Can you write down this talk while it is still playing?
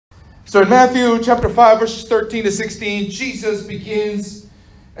So in Matthew chapter 5, verses 13 to 16, Jesus begins,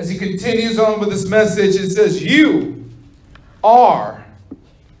 as he continues on with this message, it says, you are.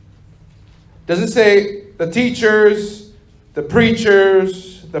 Doesn't say the teachers, the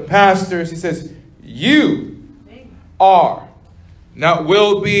preachers, the pastors. He says, you are. Not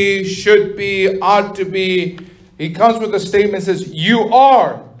will be, should be, ought to be. He comes with a statement that says, you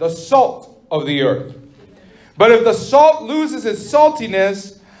are the salt of the earth. But if the salt loses its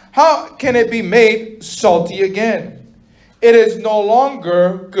saltiness, how can it be made salty again? It is no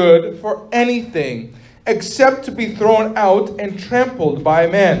longer good for anything except to be thrown out and trampled by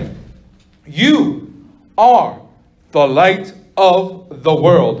men. You are the light of the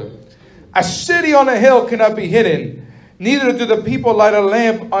world. A city on a hill cannot be hidden. Neither do the people light a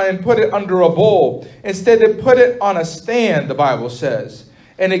lamp and put it under a bowl. Instead, they put it on a stand, the Bible says,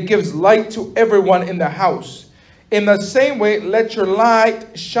 and it gives light to everyone in the house. In the same way, let your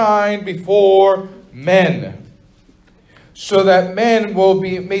light shine before men, so that men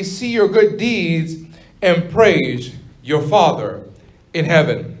may see your good deeds and praise your Father in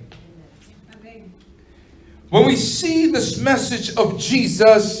heaven. Amen. When we see this message of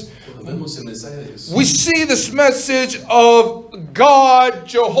Jesus, we see this message of God,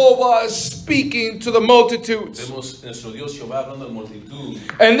 Jehovah, speaking to the multitudes.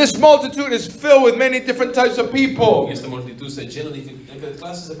 And this multitude is filled with many different types of people. And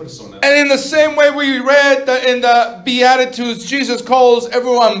in the same way we read in the Beatitudes, Jesus calls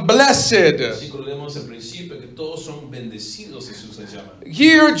everyone blessed.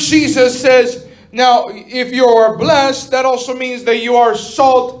 Here Jesus says, now, if you are blessed, that also means that you are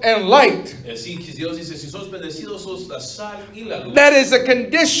salt and light. That is a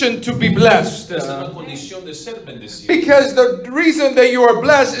condition to be blessed. Because the reason that you are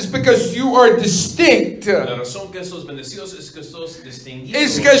blessed is because you are distinct.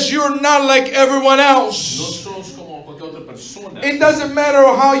 It's because you're not like everyone else. It doesn't matter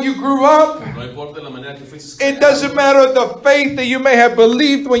how you grew up. It doesn't matter the faith that you may have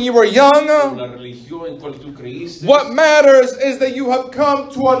believed when you were young. What matters is that you have come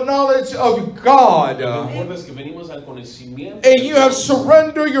to a knowledge of God. And you have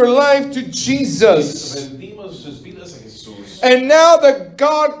surrendered your life to Jesus. And now that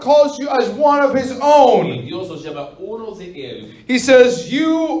God calls you as one of His own, He says,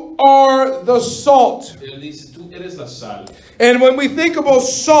 you are the salt. And when we think about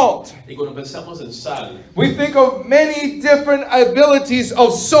salt, we think of many different abilities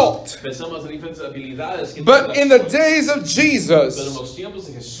of salt. But in the days of Jesus,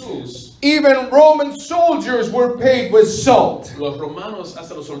 even Roman soldiers were paid with salt.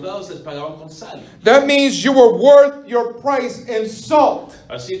 That means you were worth your price in salt.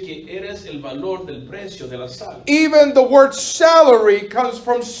 Even the word salary comes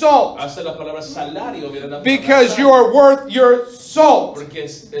from salt. Because you are worth your salt.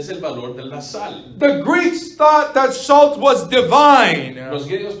 The Greeks thought that salt was divine.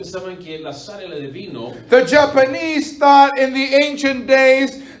 The Japanese thought in the ancient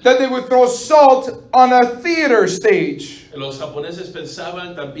days that they would throw salt on a theater stage. Los japoneses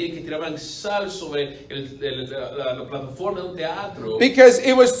pensaban también que tiraban sal sobre la plataforma de un teatro. Because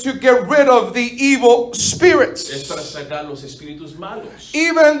it was to get rid of the evil spirits. Es para sacar los espíritus malos.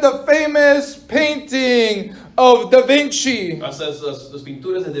 Even the famous painting of Da Vinci, Hasta las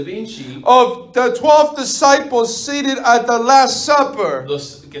pinturas de Da Vinci, of the 12 disciples seated at the Last Supper.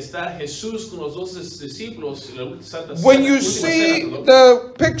 Que está Jesús con los 12 discípulos en la Santa Cena. When you see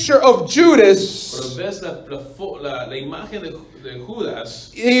the picture of Judas, la imagen de Judas,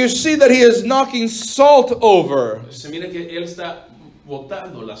 you see that he is knocking salt over. Se mira que él está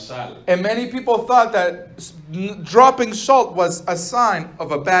botando la sal. And many people thought that dropping salt was a sign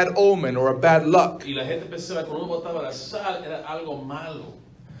of a bad omen or a bad luck. Y la gente pensaba que cuando uno botaba la sal era algo malo.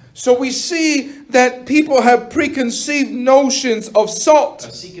 So we see that people have preconceived notions of salt.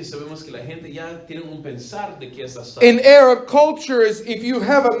 Así que sabemos que la gente ya tiene un pensar de qué es la sal. In Arab cultures, if you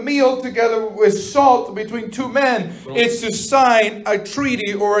have a meal together with salt between two men, it's to sign a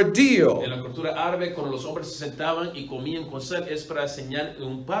treaty or a deal. En la cultura árabe, cuando los hombres se sentaban y comían con sal, es para señalar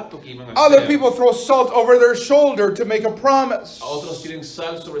un pacto que iban a hacer. Other people throw salt over their shoulder to make a promise. Otros tienen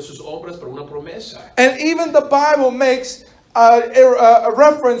sal sobre sus hombros para una promesa. And even the Bible makes a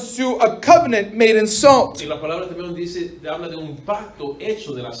reference to a covenant made in salt. Y la palabra también habla de un pacto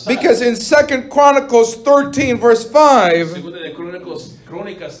hecho de la sal. Because in 2 Chronicles 13 verse 5,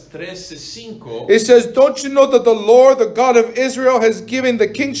 Crónicas 13:5. It says, don't you know that the Lord, the God of Israel, has given the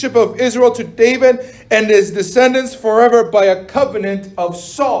kingship of Israel to David and his descendants forever by a covenant of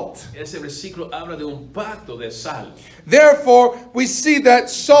salt? Ese versículo habla de un pacto de sal. Therefore, we see that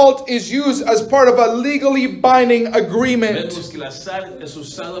salt is used as part of a legally binding agreement. Vemos que la sal es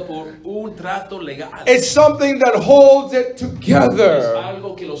usada por un trato legal. It's something that holds it Es together.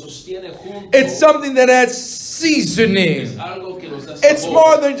 algo que lo sostiene junto. It's something that adds Es seasoning. algo que los da It's sabor.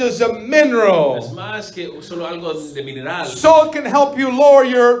 more than just a Es mineral. más que solo algo de mineral. Salt can help you lower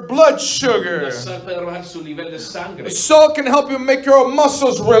your blood La sugar. sal puede rebajar su nivel de sangre. Salt can help you make your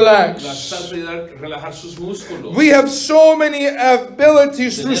muscles La relax. sal puede relajar sus músculos. We have so many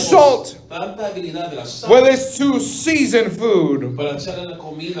abilities through Tenemos salt, tanta habilidad de la sal whether it's to season food, para echar en la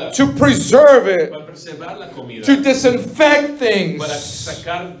comida, to preserve it, para preservar la comida, to disinfect para things,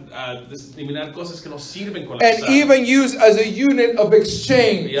 sacar, eliminar cosas que no sirven con la and sal. even use as a unit of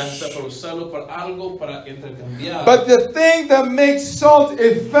exchange. Y hasta para usarlo para algo para intercambiar. But the thing that makes salt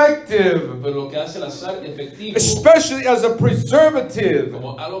effective, Pero lo que hace la sal efectivo, especially as a preservative,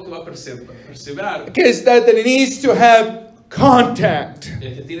 como algo que va a perseverar, is that it needs to have contact.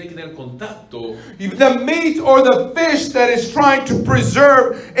 es que tiene que tener contacto. The meat or the fish that is trying to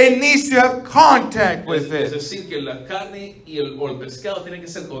preserve, it needs to have contact with Es it. decir, que la carne o el pescado tienen que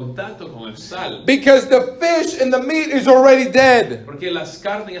hacer contacto con el sal. Because the fish and the meat is already dead, Porque la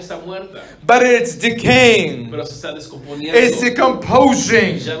carne ya está muerta, but it's decaying, pero se está descomponiendo. it's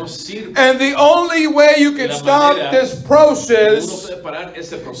decomposing. Ya no sirve. And the only way you can La stop manera this Uno process puede parar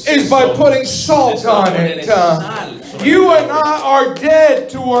ese proceso is by putting salt es on poner it. sal sobre You la and I are dead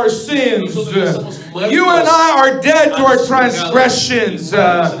to our sins. You and I are dead to our transgressions.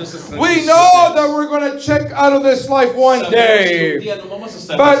 We know that we're going to check out of this life one day.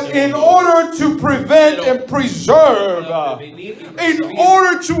 But in order to prevent and preserve, in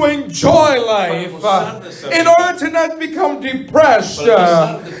order to enjoy life, in order to not become depressed,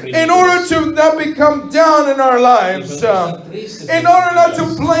 in order to not become down in our lives, in order not to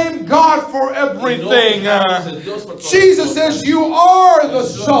blame God for everything, Jesus says you are the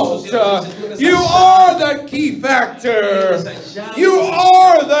salt. You are that key factor. You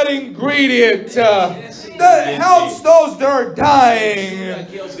are that ingredient that helps those that are dying,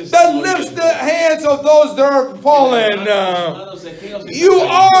 that lifts the hands of those that are fallen. You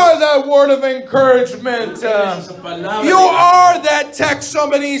are that word of encouragement. You are that text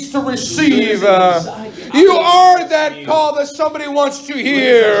somebody needs to receive. You are that call that somebody wants to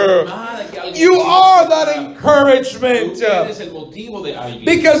hear. You are that encouragement.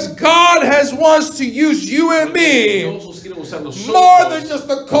 Because God has wants to use you and me more than just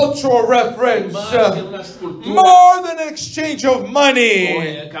a cultural reference, more than an exchange of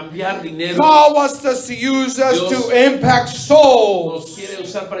money. God wants us to use us to impact souls.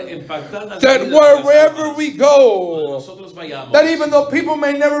 That wherever we go, that even though people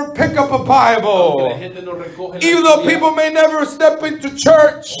may never pick up a Bible, even though people may never step into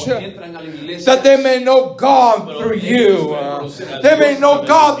church, that they may know God through you. They may know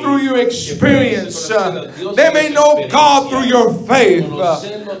God through your experience. They may know God through your faith.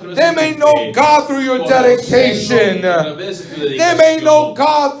 They may know God through your dedication. They may know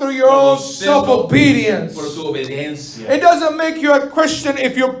God through your own self-obedience. It doesn't make you a Christian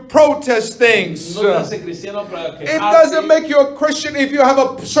if you protest things. It doesn't make you a Christian if you have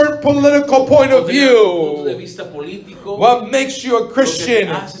a certain political point of view. What makes you a Christian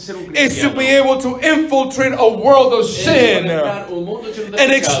is to be able to infiltrate a world of sin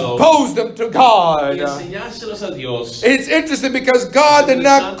and expose them to God. It's interesting because God did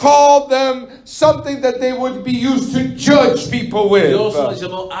not call them something that they would be used to judge people with.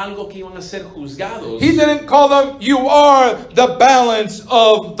 He didn't call them, you are the balance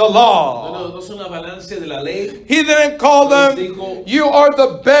of the law. He didn't call them, you are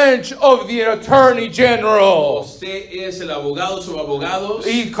the bench of the attorney general.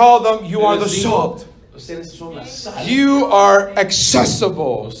 He called them, you are the salt. You are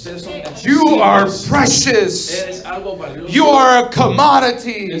accessible. You are precious. You are a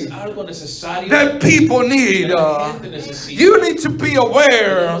commodity that people need. You need to be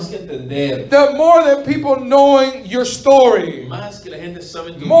aware that more than people knowing your story,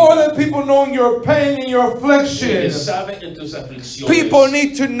 more than people knowing your pain and your affliction, people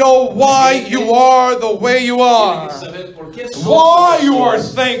need to know why you are the way you are, why you are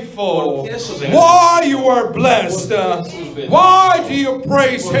thankful, why you are blessed, why do you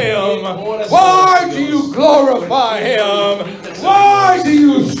praise Him, why do you glorify Him, why do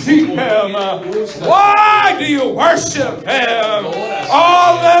you seek Him, why Why do you worship him?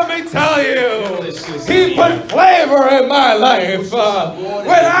 Oh, let me tell you, he put flavor in my life.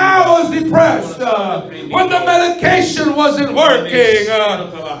 When I was depressed, when the medication wasn't working,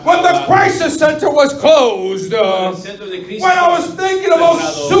 when the crisis center was closed, when I was thinking about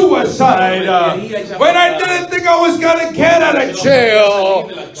suicide, when I didn't think I was going to get out of jail,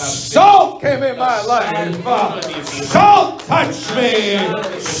 salt came in my life. Salt touched me.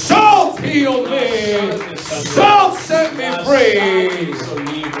 Salt healed me. Salt set me free.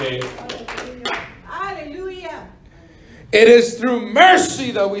 Hallelujah. It is through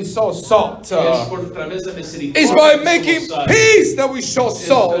mercy that we show salt. It's by making peace that we show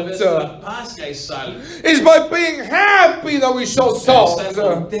salt. It's by being happy that we show salt.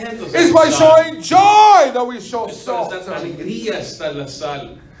 It's by showing joy that we show salt.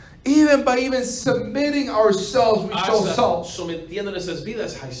 Even by submitting ourselves, we show salt.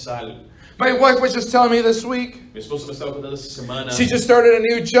 My wife was just telling me this week, she just started a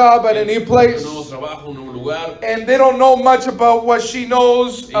new job at a new place, and they don't know much about what she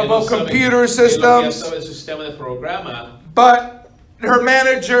knows about computer systems, but her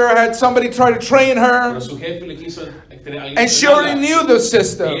manager had somebody try to train her, and she already knew the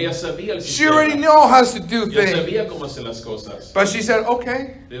system. She already knew how to do things. But she said,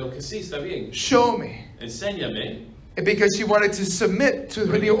 okay, show me. Because she wanted to submit to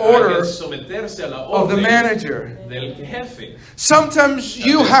the order of the manager. Sometimes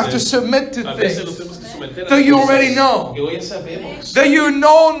you have to submit to things that you already know, that you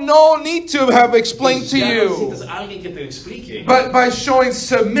know no need to have explained to you. But by showing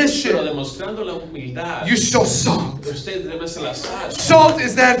submission, you show salt. Salt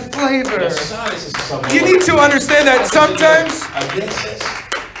is that flavor. You need to understand that sometimes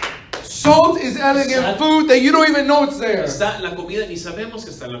salt is added in food that you don't even know it's there.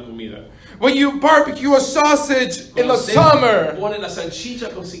 When you barbecue a sausage in the summer,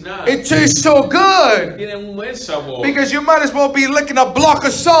 it tastes so good because you might as well be licking a block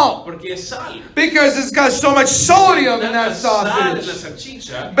of salt because it's got so much sodium in that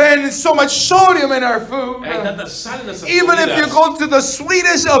sausage. Man, there's so much sodium in our food. Even if you go to the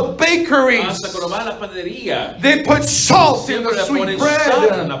sweetest of bakeries, they put salt in the sweet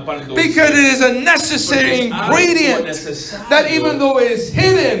bread because it is a necessary ingredient that even though it is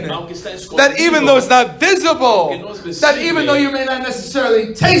hidden, that even though it's not visible, that even though you may not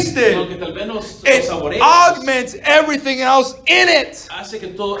necessarily taste it, it augments everything else in it.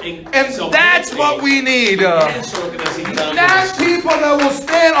 And that's what we need. Not people that will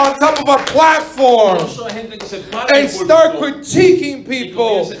stand on top of a platform and start critiquing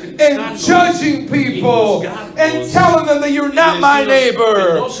people and judging people and telling them that you're not my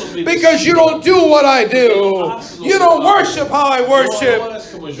neighbor because you don't do what I do. You don't worship how I worship.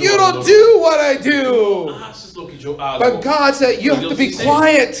 You don't do what I do. But God said you have to be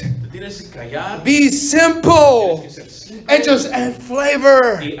quiet. Be simple. And just add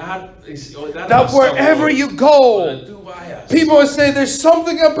flavor. That wherever you go, people will say there's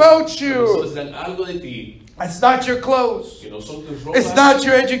something about you. It's not your clothes. It's not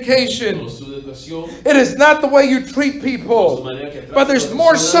your education. It is not the way you treat people. But there's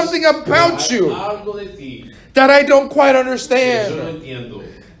more something about you that I don't quite understand.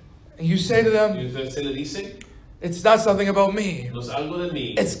 And you say to them, it's not something about me.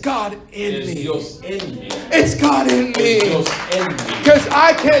 It's God in me. It's God in me. Because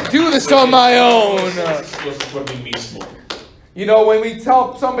I can't do this on my own. You know, when we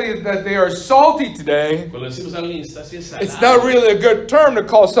tell somebody that they are salty today, it's not really a good term to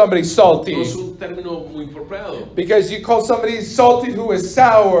call somebody salty. Because you call somebody salty who is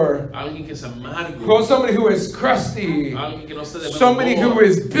sour. Call somebody who is crusty. Somebody who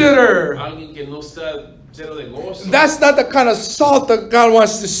is bitter. That's not the kind of salt that God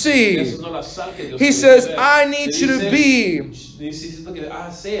wants to see. He says, I need you to be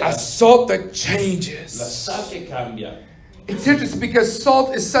a salt that changes. It's interesting because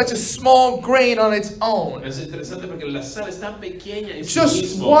salt is such a small grain on its own.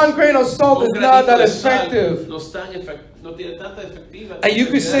 Just one grain of salt is not that effective. And you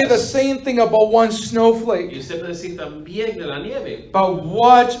could say the same thing about one snowflake. But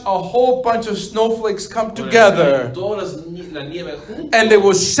watch a whole bunch of snowflakes come together and they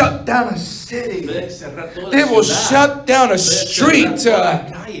will shut down a city. They will shut down a street.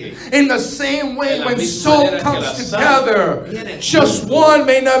 In the same way, when salt comes together, just one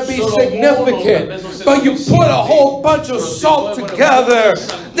may not be significant, but you put a whole bunch of salt together,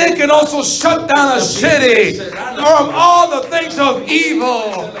 they can also shut down a city from all the things of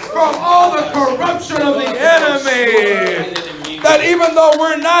evil, from all the corruption of the enemy. that even though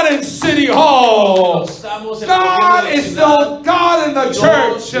we're not in City Hall, God is still God in the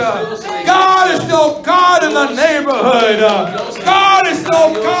church. God is still God in the neighborhood. God is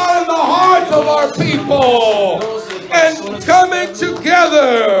still God in the hearts of our people. And coming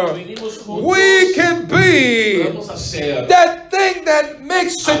together, we can be that thing that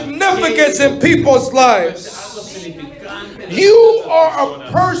makes significance in people's lives. You are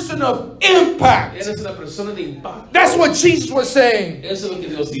a person of impact. That's what Jesus was saying.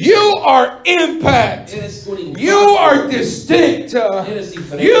 You are impact. You are distinct.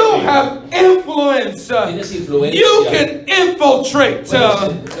 You have influence. You can infiltrate.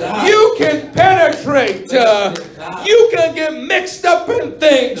 You can penetrate. You can get mixed up in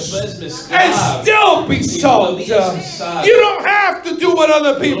things and still be salt. You don't have to do what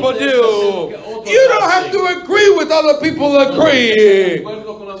other people do. You don't have to agree with other people agree.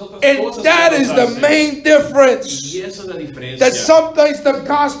 And that is the main difference. That sometimes the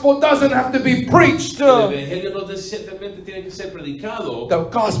gospel doesn't have to be preached. The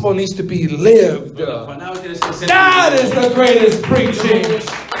gospel needs to be lived. That is the greatest preaching.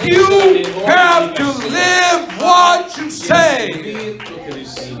 You have to live what you say.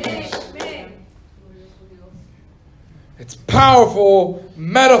 It's powerful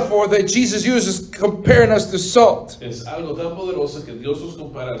metaphor that Jesus uses comparing us to salt. Es algo tan poderoso que Dios nos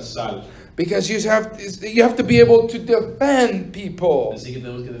compara al sal. Because you have to be able to defend people. Así que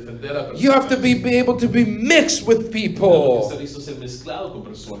tenemos que defender a personas. You have to be able to be mixed with people. Tenemos que estar listos a ser mezclados con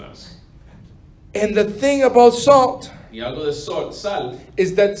personas. And the thing about salt Y algo de sal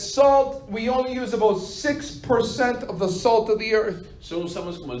is that salt, we only use about 6% of the salt of the earth. Solo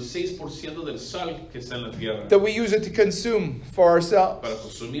usamos como el 6% del sal que está en la tierra. That we use it to consume for ourselves. Para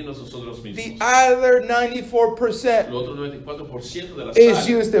consumirnos nosotros mismos. The other 94% Lo otro 94% de la is sal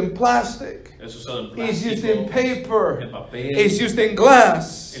used in plastic. es usado en Is plástico, used in paper. en papel, Is used in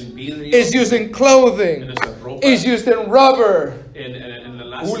glass. en vidrio, Is used in clothing. en nuestra ropa, Is used in rubber. en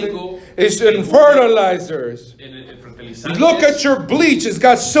elástico, Is in fertilizers. en fertilizantes. Look at your bleach, it's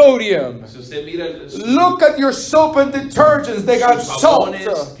got sodium. Si usted mira Look at your soap and detergents, they got salt.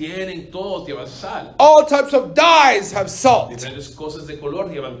 Tienen todos llevan sal. All types of dyes have salt. Diferentes cosas de color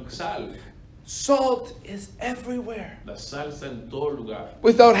llevan sal. Salt is everywhere La sal está en todo lugar.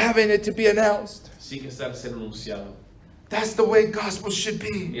 without having it to be announced. Sí que está ser anunciado. That's the way gospel should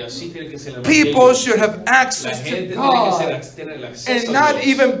be. Y así tiene que ser el People evangelio. should have La access to gente tiene que God tener el acceso and a not Dios.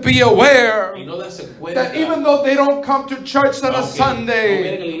 even be aware Y no darse cuenta that even though they don't come to church on a aunque no Sunday,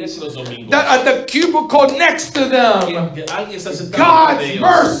 vienen a la iglesia los domingos, that at the cubicle next to them, que alguien está sentado God's frente a ellos.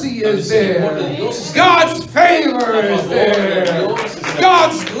 mercy La is there. misericordia de Dios está God's favor is there.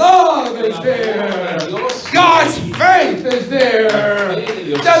 God's love is there. God's faith is there.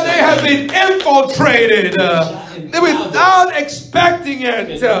 That they have been infiltrated without expecting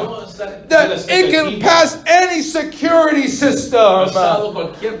it. That it can pass any security system.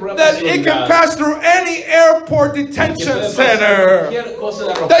 That it can pass through any airport detention center.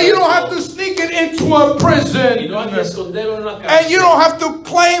 That you don't have to sneak it into a prison. And you don't have to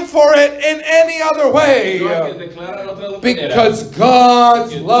claim for it in any other way. Because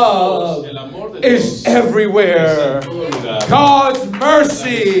God's love is everywhere. God's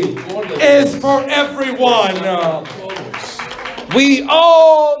mercy is for everyone. We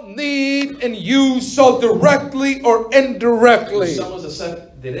all need and use salt directly or indirectly. Usamos de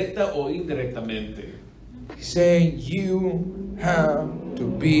sal directa o indirectamente. He's saying you have to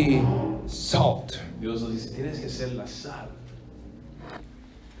be salt. Dios nos dice, tienes que ser la sal.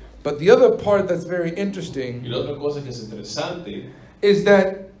 But the other part that's very Y interesting la otra cosa que es interesante is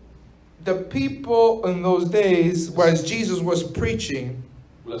that the people in those days, whereas Jesus was preaching,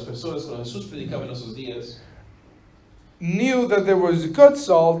 las personas cuando Jesús predicaba en esos días knew that there was good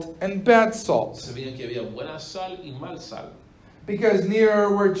salt and bad salt. sabían que había buena sal y mal sal. Because near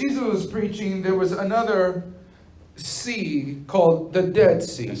where Jesus was preaching, there was another sea called the Dead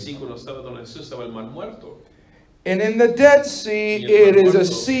Sea. Así cuando estaba donde Jesús estaba el mar muerto. And in the Dead Sea, it is a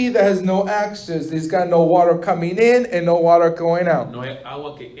sea that has no access. It's got no water coming in and no water going out. No hay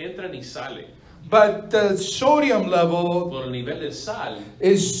agua que entra ni sale. But the sodium level Por el nivel de sal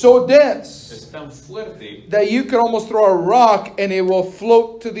is so dense es tan fuerte that you can almost throw a rock and it will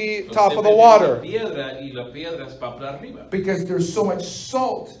float to the top of the la water. piedra y la piedra es para arriba. Because there's so much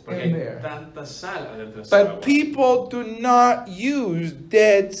salt Porque in hay there. tanta sal adentro de esa agua. But people do not use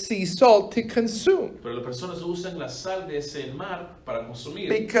Dead Sea salt to consume. Pero las personas usan la sal de ese mar para consumir.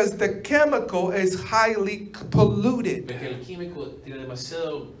 Because the chemical is highly polluted. Porque el químico tiene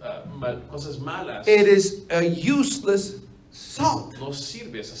demasiado cosas malas. It is a useless salt. No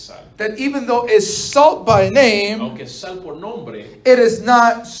sirve esa sal. That even though it's salt by name, Aunque es sal por nombre, it is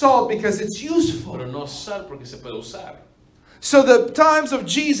not salt because it's useful. pero no sal porque se puede usar. So the times of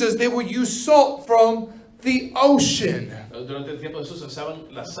Jesus, they would use salt from the ocean. Durante el tiempo de Jesús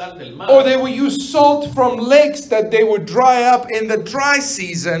usaban la sal del mar. Or they would use salt from lakes that they would dry up in the dry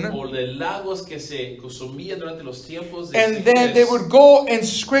season. O de lagos que se consumían durante los tiempos de And then they would go and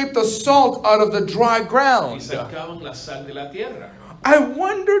scrape the salt out of the dry y ground. sacaban la sal de la tierra. I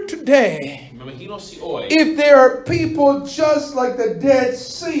wonder today Me imagino si hoy, if there are people just like the Dead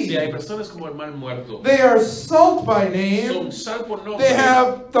si hay Sea. personas como el mar muerto, They are salt by name. son sal por nombre, They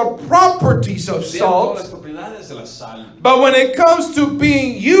have the properties of tienen todas las salt. propiedades de la sal. But when it comes to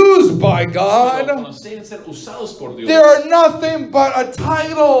being used by Pero God, cuando deben ser usados por Dios, they are nothing but a no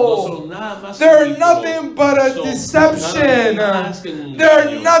title. son nada más que They're un título, nothing but a son deception. nada más que un They're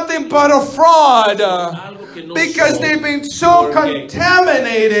engaño, nothing but a fraud. algo que no Because son, they've been so porque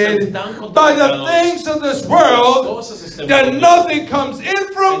contaminated by the things of this world that nothing comes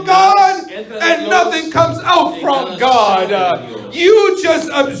in from God and nothing comes out from God. You just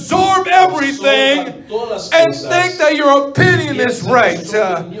absorb everything and think that your opinion is right.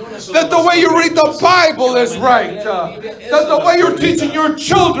 That the way you read the Bible is right. That the way you're teaching your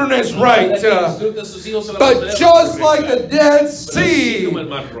children is right. But just like the Dead Sea,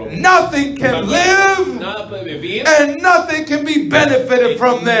 nothing can live and nothing can be benefited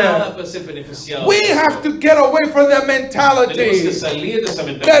from them. We have to get away from that mentality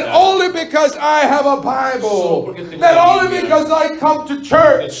that only because I have a Bible, that only because I come to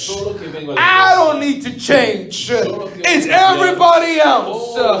church, I don't need to change. It's everybody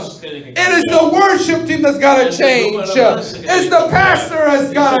else. It is the worship team that's got to change. It's the pastor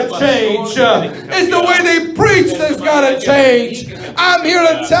that's got to change. It's the way they preach that's got to change. I'm here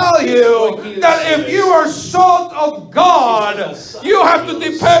to tell you that if you are salt of God, you have to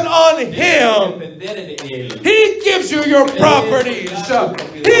depend on Him. He gives you your properties.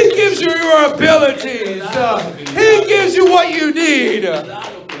 He gives you your abilities. He gives you what you need.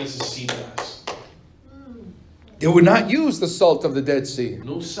 They would not use the salt of the Dead Sea.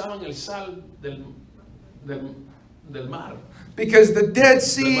 No usaban el sal del mar. Because the Dead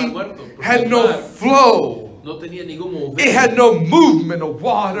Sea had no flow. No tenía ningún mover. It had no movement of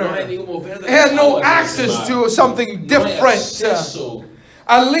water. No hay ningún mover de It had no agua en ese access mar. to something No hay different. acceso.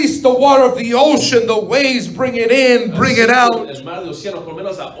 At least the water of the ocean, the waves bring it in, bring it out. El mar de océano, por lo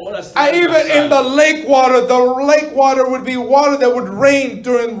menos ahora está And even in the lake water would be water that would rain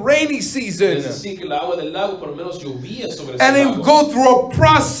during rainy season. Es decir, que el agua del lago por lo menos llovía sobre And ese it would agua. go through a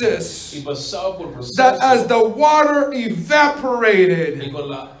process Y pasaba por proceso. that as the water evaporated, Y con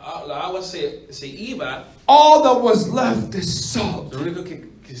la agua se iba, all that was left is salt. lo único que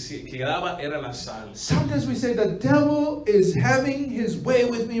quedaba era la sal. Sometimes we say the devil is having his way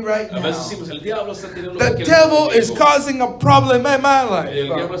with me right A veces now. decimos, el diablo está teniendo lo The que quiere devil conmigo. is causing a problem in my El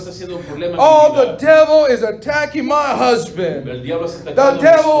diablo life. está haciendo un problema en Oh, mi the vida. devil is attacking my husband. El diablo está The atacando a mi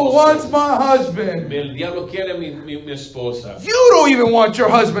devil esposo. wants my husband. El diablo quiere a mi esposa. You don't even want your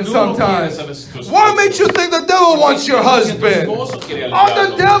husband Tú no sometimes. quieres a veces tu esposo. What makes you think the devil wants your husband? Tu esposo quiere al Oh,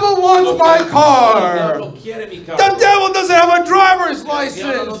 the diablo. devil wants my El car. diablo quiere mi carro. The devil doesn't have a driver's El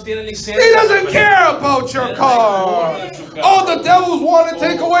diablo no license. tiene licencia. He doesn't care about your car. Oh, the devils want to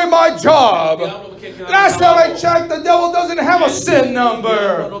take away my job. Last time I checked, the devil doesn't have a SIN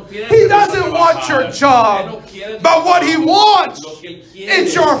number. He doesn't want your job. But what he wants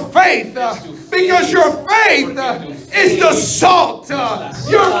is your faith. Because your faith is the salt.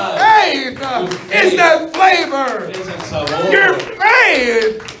 Your faith is that flavor. Your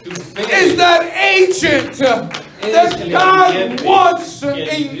faith is that agent that God wants to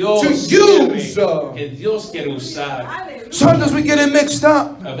use. Que Dios quiere usar. Sometimes we get it mixed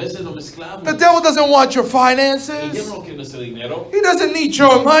up. A veces lo mezclamos. The devil doesn't want your El finances. diablo no quiere nuestro dinero. He doesn't need your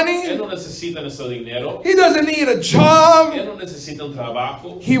Él money. no necesita nuestro dinero. He doesn't need a Él job. no necesita un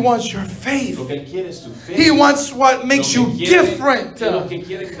trabajo. He wants your faith. Lo que él quiere es tu fe. He wants what makes you different.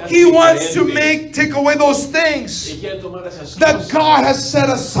 He wants to take away those things that God has set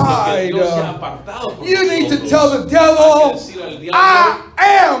aside. You need to tell the devil, I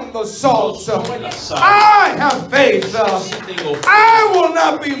am the salt. I have faith. I will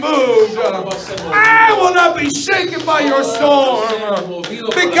not be moved. I will not be shaken by your storm.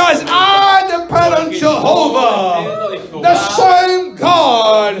 Because I depend on Jehovah, the same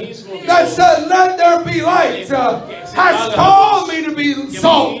God that said, let there be light, has called me to be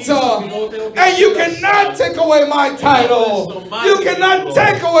salt. And you cannot take away my title. You cannot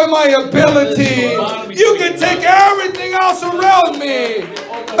take away my ability. You can take everything else around me.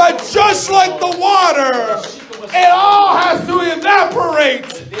 But just like the water It all has to evaporate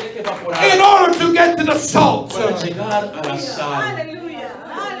Tiene que evaporar in order to get to the salt. para llegar a la sal. Hallelujah.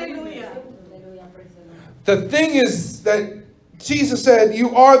 Hallelujah. The thing is that Jesus said,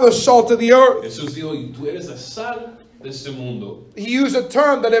 you are the salt of the earth. Jesús dijo, y tú eres la sal de este mundo. He used a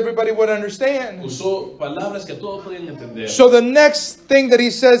term that everybody would understand. Usó palabras que todos podían entender. So the next thing that he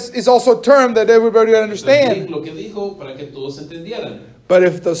says is also a term that everybody would understand. Lo que dijo para que todos entendieran. But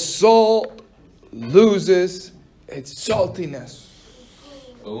if the salt loses its saltiness,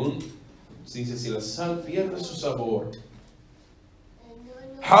 Aún dice, si la sal pierde su sabor,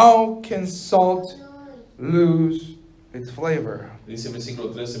 how can salt lose its flavor? dice el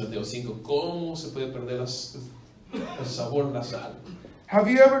versículo 13 de Mateo 5, ¿cómo se puede perder el sabor de la sal? Have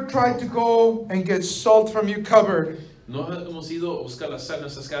you ever tried to go and get salt from your cupboard No hemos ido a buscar la sal en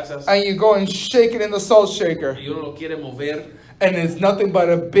nuestras casas and you go and shake it in the salt shaker y uno lo quiere mover and it's nothing but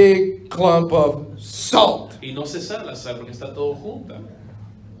a big clump of salt? y no se sale la sal porque está todo junta?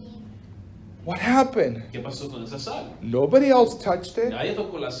 What happened? ¿Qué pasó con esa sal? Nobody else touched it. Nadie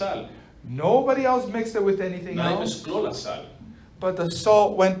tocó la sal, Nobody else mixed it with anything nadie else. mezcló la sal, But the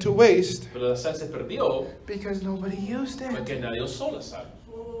salt went to waste pero la sal se perdió because nobody used it. porque nadie usó la sal.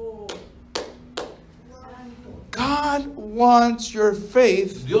 God wants your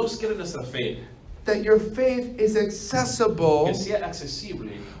faith, Dios quiere nuestra fe, that your faith is accessible que sea accesible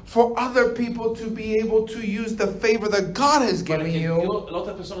for other people to be able to use the favor that God has para given que you, la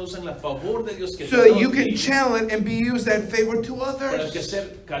otra persona use la favor de Dios que so te that dio you a can ti, channel it and be used that favor to para que others.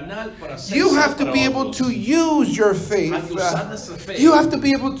 ser canal para ser You sal have to para be able otros. to use your faith. Hay que usar nuestra fe. You have to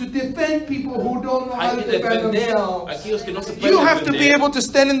be able to defend people who don't know how Hay to que defend defender a themselves. aquellos que no se pueden You have to be defender. able to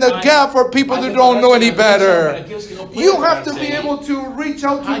stand in the Hay- gap for people hay who que don't know any pararse en la lucha para better. aquellos que no pueden You have to pararse. be able to reach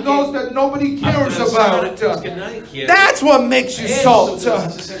out Hay to que those that nobody cares alcanzar a about. aquellos que nadie quiere. That's what makes you Eso salt. te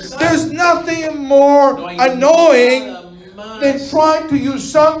hace ser sal. There's nothing more No hay annoying nada más than trying to use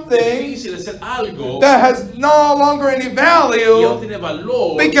something difícil de hacer algo that has no longer any que ya no value tiene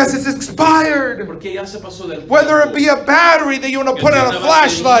valor because it's expired. porque ya se pasó del Whether it tiempo. be a battery that you want to Que put sea on a una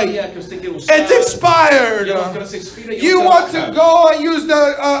flashlight, batería que usted quiere usar, it's expired. ya no quiere se expira, ya You no want to trabaja. go and use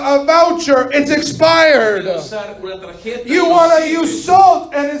a voucher, it's expired. Quiere usar una tarjeta You y no want to sirve. use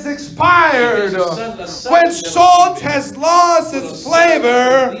salt and it's expired. When salt has lost its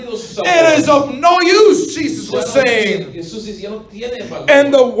flavor, it is of no use, Jesus was saying. Jesús dice, ya no tiene valor.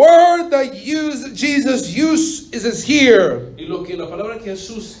 And the word that Jesus uses is here. Y lo que la palabra que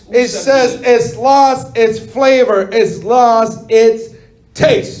Jesús It usa says aquí, it's lost its flavor, it's lost its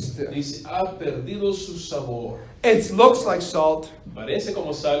taste. dice, ha perdido su sabor. It looks like salt, Parece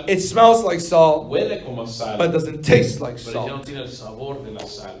como sal, it smells like salt, huele como sal, but doesn't taste like pero ya no salt. tiene el sabor de la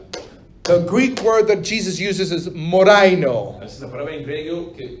sal. The Greek word that Jesus uses is moraino, La palabra en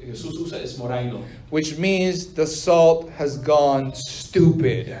griego que Jesús usa es moraino. which means the salt has gone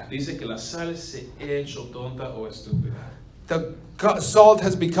stupid. Dice que la sal se ha hecho tonta o estúpida. The salt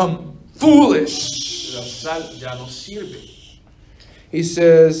has become foolish. La sal ya no sirve. He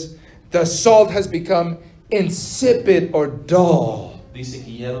says the salt has become insipid or dull. Dice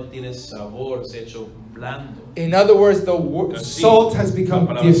que ya no tiene sabor, se ha hecho blando. In other words, the Así, salt has become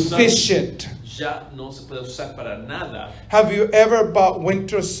la palabra sal deficient. Ya no se puede usar para nada. Have you ever bought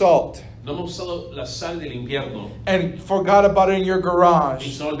winter salt No hemos usado la sal del invierno and forgot about it in your y garage?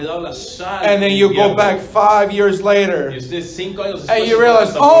 se nos ha olvidado la sal And then del you go invierno. back 5 years Y later usted 5 años después and you se realize,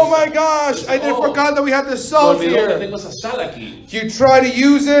 esta oh bolsa. my gosh, I Oh, forgot that we had this Se salt olvidó que here. tengo esa sal aquí. You try to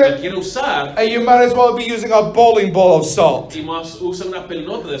use La it quiere usar and you might as well be using a bowling ball of salt. y más usa una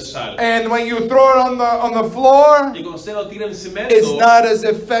pelota de sal. And when you throw it on the floor, Y cuando usted lo tira en cemento, it's not as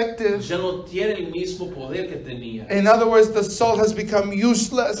effective. ya no tiene el mismo poder que tenía. In other words, the salt has become Así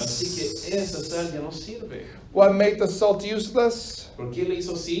useless. que esa sal ya no sirve. What made the salt useless ¿Por qué le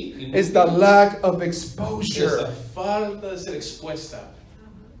hizo así? is the lack of Es exposure. la falta de ser expuesta.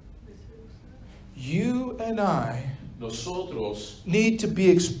 You and I Nosotros need to be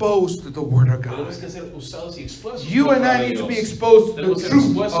exposed to the Word of God. tenemos que ser usados y expuestos. You por and la I palabra de need to be Dios. exposed to Tenemos the que ser truth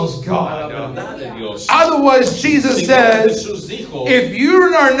expuestos of a la God. verdad de Dios. Otherwise, Jesus Si no, says, Jesús dijo, if you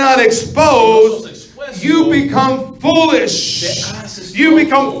are not si no sos exposed, expuestos, you become foolish. te haces You tonto.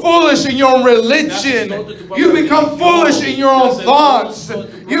 become foolish in your religion. You become foolish in your own thoughts.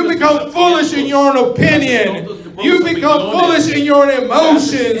 You become foolish in your own opinion. You become foolish in your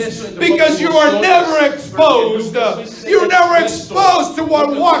emotions because you are never exposed. You're never exposed to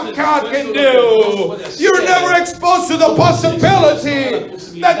what God can do. You're never exposed to the possibility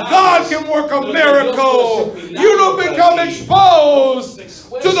that God can work a miracle. You don't become exposed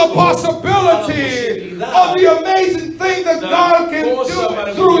to the possibility of the amazing thing that God can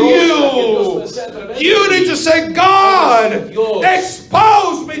do through you. You need to say, God,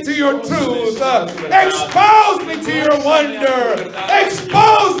 expose me to your truth. Expose me to your wonder.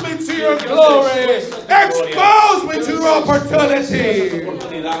 Expose me to your glory. Expose me to your opportunity.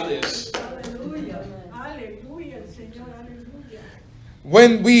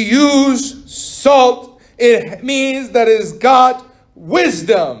 When we use salt, it means that it's got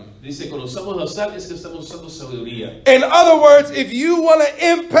wisdom. Dice, cuando usamos la sal es que estamos usando sabiduría. In other words, if you want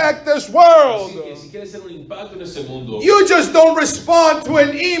to impact this world, Así que si quieres hacer un impacto en este mundo, you just don't respond to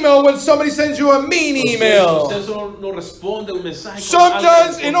an email when somebody sends you a mean email. usted solo no responde un mensaje con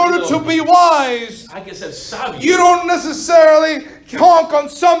Sometimes, algo in order to escondido. be wise, Hay que ser sabio. you don't necessarily honk on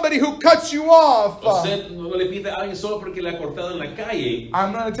somebody who cuts you off. Usted no le pide a alguien solo porque le ha cortado en la calle.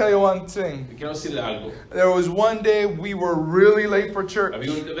 I'm going to tell you one thing. Quiero decirle algo. There was one day we were really late for church.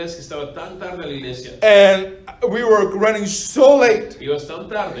 Había una vez que estaba tan tarde a la iglesia. And we were running so late. Ibas tan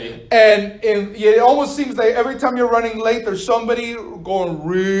tarde. And it almost seems like every time you're running late, there's somebody going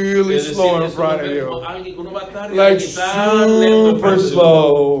really Es decir, slow in es front como of you. alguien que uno va tarde, Like alguien tan lento super enfrente de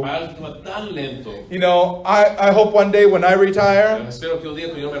slow. uno. Alguien que va tan lento. You know, I hope one day when I retire, Espero que un día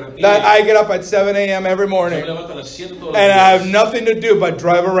cuando yo me retire, that I get up at 7 a.m. every yo morning me levanto a las 7 todos los and I have días. nothing to do but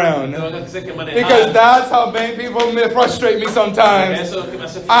drive around. No tengo que manejar. Because that's how many people frustrate me sometimes. Eso es lo que me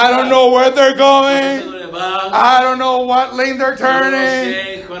hace I don't frustrar. know where they're No sé going. dónde van. I don't know what lane they're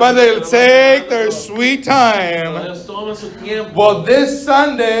turning. But they'll take their sweet time. Ellos toman su tiempo. Well, this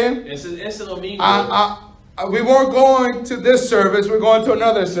Sunday, Ese domingo, we weren't going to this service. We're going to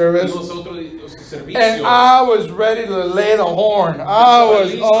another service. tuvimos otro servicio. And I was ready to lay the horn. I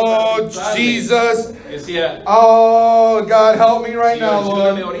was, oh, Jesus. Decía, Oh, God, help me right now,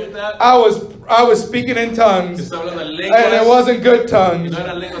 Señor, ayúdame Lord. ahorita. I was speaking in Que tongues. está hablando en And it lenguas. wasn't good tongues. No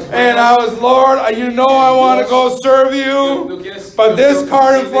eran lenguas And buenas. I was, Lord, you know I want to go serve you. But this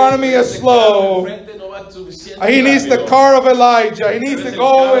car in front of me is slow. He needs the car of Elijah. He needs to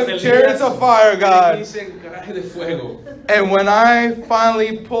go in chariots of fire, God. And when I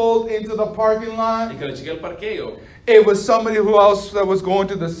finally pulled into the parking lot, it was somebody who else that was going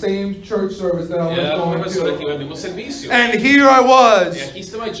to the same church service that I was going to. And here I was,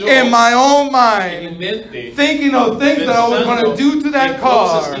 in my own mind, thinking of things that I was going to do to that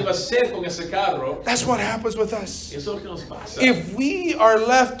car. That's what happens with us. If we are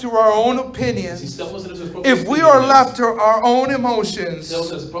left to our own opinions, if we are left to our own emotions,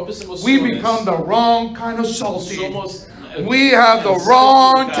 we become the wrong kind of salty. We have the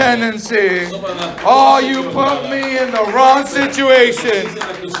wrong tendency. Oh, you put me in the wrong situation.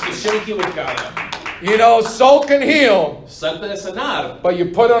 You know, salt can heal, but you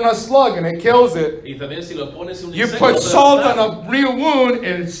put on a slug and it kills it. You put salt on a real wound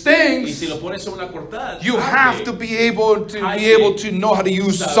and it stings. You have to be able to know how to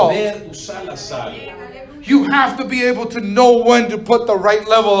use salt. You have to be able to know when to put the right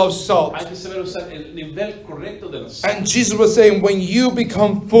level of salt. And Jesus was saying, when you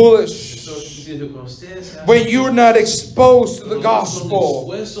become foolish, when you're not exposed to the gospel,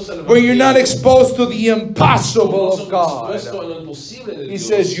 when you're not exposed to the impossible of God, He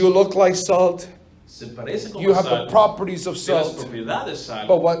says, you look like salt. You have the properties of salt.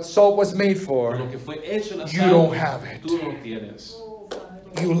 But what salt was made for, you don't have it.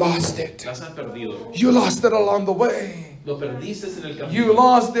 You lost it. You lost it along the way. You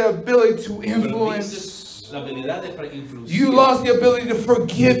lost the ability to influence. You lost the ability to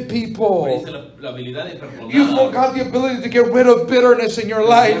forgive people. You forgot the ability to get rid of bitterness in your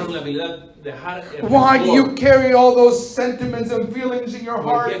life. Why do you carry all those sentiments and feelings in your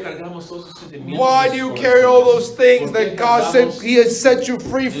heart? Why do you carry all those things that God said He has set you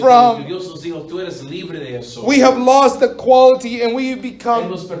free from? We have lost the quality and we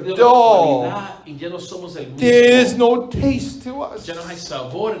become dull. There is no taste to us.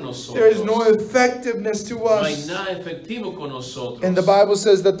 There is no effectiveness to us. And the Bible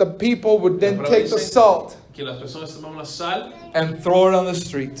says that the people would then take the salt and throw it on the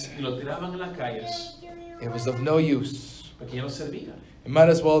street. It was of no use. It might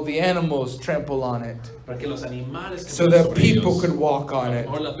as well the animals trample on it so that people could walk on it,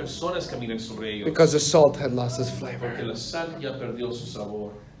 because the salt had lost its flavor.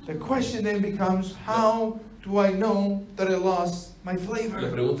 The question then becomes, how do I know that it lost my flavor?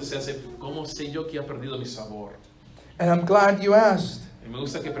 And I'm glad you asked.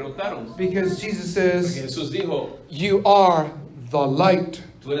 Because Jesus says, you are the light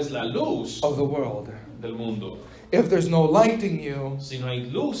of the world. If there's no light in you, si no hay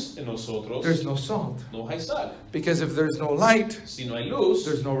luz en nosotros, there's no salt. no hay sal. Because if there's no light, Si no hay luz,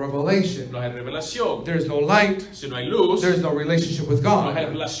 there's no revelation. no hay revelación. There's no light, Si no hay luz, there's no relationship with no hay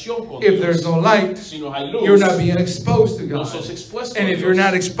God. relación con If Dios. there's no light, Si no hay luz, you're not being exposed to no God. sos expuesto And a if Dios. you're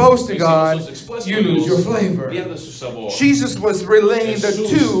not exposed to Y si no God, sos expuesto you a lose Dios, your flavor. pierde su sabor. Jesus was relaying the Jesús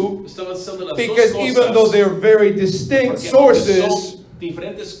two estaba haciendo las because dos even cosas, though they're very distinct porque sources, son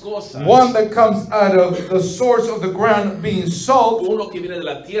diferentes cosas. one that comes out of the source of the ground being salt, Uno que viene de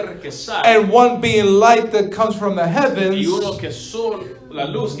la tierra que es sal, and one being light that comes from the y heavens. uno que es sol, la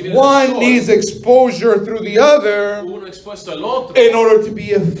luz que viene del One sol. needs exposure through the other Uno expuesto al otro in order to be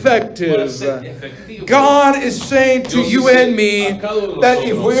para effective. ser efectivo. God is saying to Dios you dice and me a cada uno de that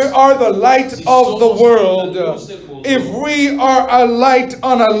if nosotros, we are the light si of the somos world, la luz del mundo, if we are a light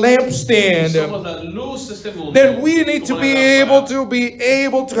on a si lampstand, somos la luz de este mundo, then we need to como be la lámpara,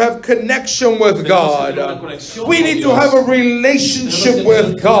 able to have connection with tenemos que God. tener una conexión We con need to Dios. have a Tenemos relationship que with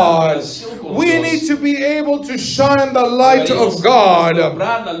tener una God. relación con We Dios. need to be able to shine the light Deberíamos of God.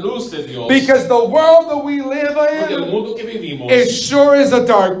 alumbrar la luz de Dios. Because the world that we live Porque el in, mundo que vivimos it sure is a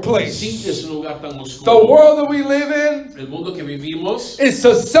dark sí place. es un lugar tan oscuro. The world that we live in El mundo que vivimos is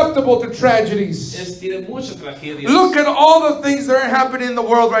susceptible to tragedies. tiene muchas tragedias. Look at all the things that are happening in the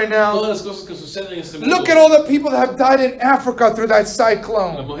world right now. Todas las cosas que suceden en este mundo. Look at all the people that have died in Africa through that La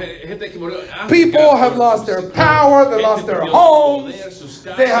cyclone. gente que murió en África, People have lost their power, they gente lost their perdió homes, poder, sus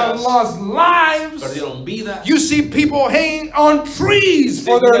casas, they have lost lives. perdieron vida. You see people hanging on trees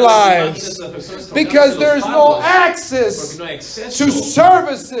for Sí, their mira las lives imágenes de las personas colgadas because en los there's no palos, porque access no hay acceso to a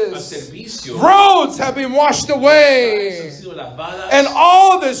services. servicios. Roads have been washed Calles away. han sido lavadas. And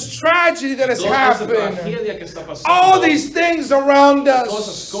all this tragedy that has Toda esa happened, tragedia que está pasando, all these things around todas us,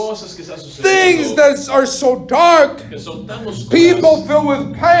 esas cosas que están things sucediendo, that are so dark, que son tan oscuras, people filled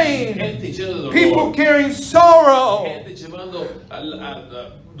with pain, gente llena de dolor, people carrying sorrow, gente llevando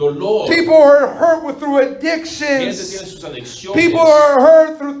dolor, people are hurt through gente tiene addictions, sus adicciones, people are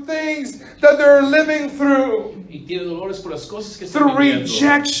hurt through things that they're living through, y tiene dolores por las cosas que están through viviendo,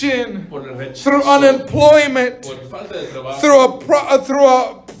 rejection, por el rechazo, through unemployment, por falta de trabajo, through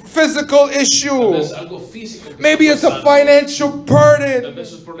a physical tal issue. vez algo físico que Maybe está it's a pasando, financial tal burden. vez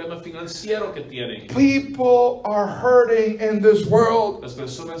es un problema financiero que tienen. People are hurting in this world. Las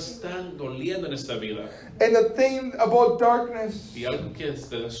personas están doliendo en esta vida. And the thing about darkness Y algo que es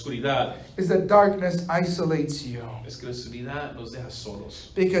de la oscuridad is that darkness isolates you es que la oscuridad nos deja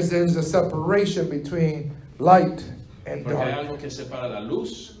solos. because there's a separation between light and Porque hay dark. algo que separa la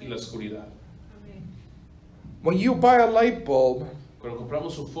luz y la oscuridad. When you buy a light bulb, Cuando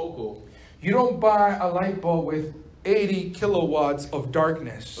compramos un foco, you don't buy a light bulb with 80 kilowatts of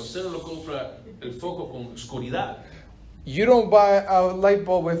darkness. usted no lo compra el foco con oscuridad You don't buy a light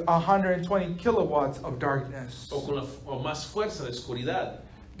bulb with 120 kilowatts of darkness o con o más fuerza de oscuridad.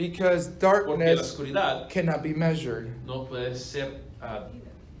 because Porque la darkness oscuridad cannot be measured. no puede ser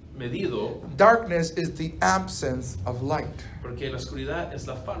medido, Darkness is the absence of light. porque la oscuridad es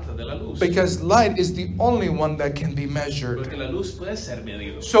la falta de la luz. Because light is the only one that can be measured. Porque la luz puede ser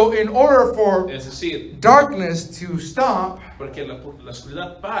medido. So in order for Es decir, darkness to stop, porque la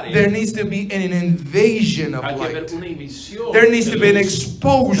oscuridad pare, there needs to be an invasion of hay que haber light. una invasión There needs de to be an luz.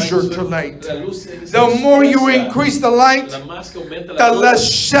 exposure to light. La luz tiene que ser The more you expuesta. increase the light, La más que aumenta la the luz,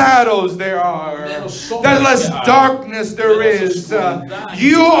 less shadows there are, the less darkness there is.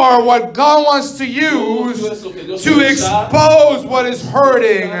 You are what God wants to use to expose what is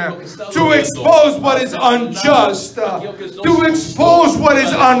hurting, to expose what is unjust, to expose what is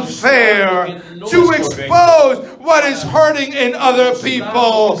unfair, to expose what is hurting in other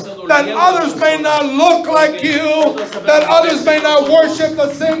people, that others may not look like you, that others may not worship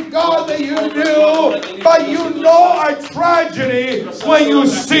the same God that you do, but you know a tragedy when you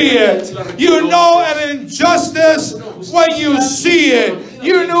see it. You know an injustice when you see it.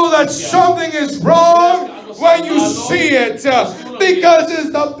 You know that something is wrong when you see it, because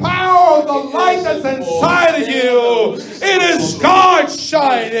it's the power of the light that's inside of you. It is God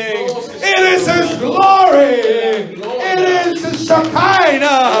shining. It is His glory. It is His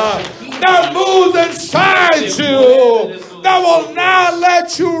Shekinah that moves inside you, that will not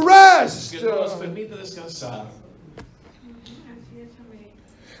let you rest. que nos permite descansar.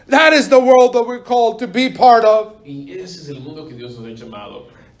 That is the world that we're called to be part of, Y ese es el mundo que Dios nos ha llamado.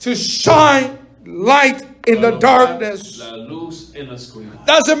 to shine light in the darkness. La luz en la oscuridad.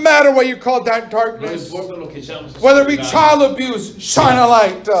 Doesn't matter what you call that No darkness. importa lo que llamamos Whether it be oscuridad. child abuse, shine a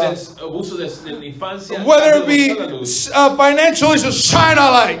light. Abuso de la infancia. Whether it be la luz. financial issues, shine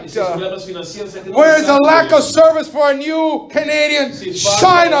a light. Si es problemas financieros, hay que Where is a buscar lack luz. of service for a new Canadian, Si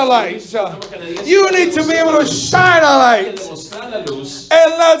shine a light. You need to be able to shine a Hay que light. demostrar la luz.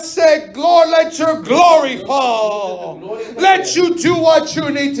 And let's say, Lord, let your glory fall. Let you do what you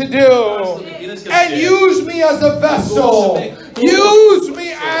need to do. And use me as a vessel. Use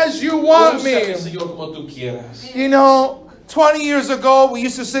me as you want me. Señor, como tú quieras. You know, 20 years ago, we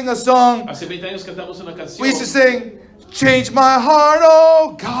used to sing a song. Hace 20 años cantamos una canción. We used to sing, change my heart,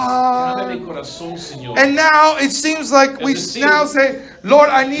 oh Cambia mi God. corazón, Señor. And now it seems like we now say, Lord,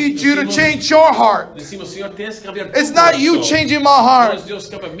 I need you to change your heart. Decimos, Señor, tienes que cambiar tu It's not you corazón. changing my No heart. es Dios,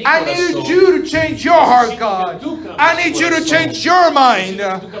 cambia mi I corazón. need you to change your heart, God. I need you to change your mind.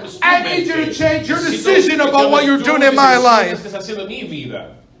 I need you to change your decision about what you're doing in my life.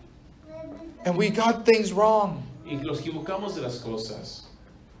 And we got things wrong. Y los equivocamos de las cosas.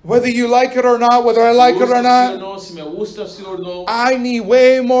 Whether you like it or not, whether I like it or not, No, si me gusta, sí o no. I need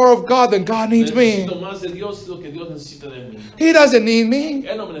way more of God than God needs me. Necesito más de Dios lo que Dios necesita de mí. He doesn't need me.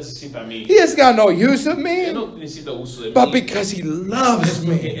 Él no me necesita a mí. He has got no use of Él me. no necesita uso de But mí. because He loves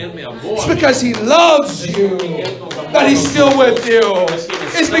Porque me. Él me amó It's a mí. because He loves you that He's still with you.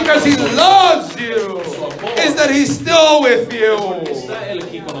 It's because He loves you. It's that He's still with you. Está Él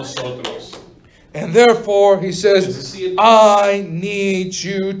aquí con nosotros. And therefore, He says, I need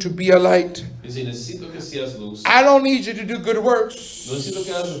you to be a light. Dice, necesito que seas luz. I don't need you to do good works. No necesito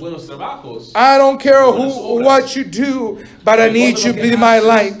que hagas buenos trabajos. I don't care what you do, but I need you to be my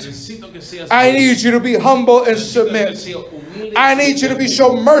light. Necesito que seas I luz. need you to be humble and Necesito que submit. seas humilde. I need you to be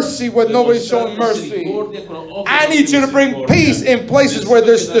show mercy when nobody's showing mercy. I need you to bring peace in places where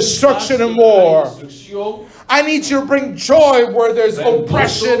there's destruction and war. I need you to bring joy where there's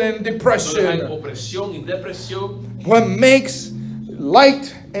oppression and depression. What makes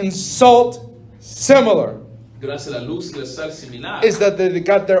light and salt similar is that they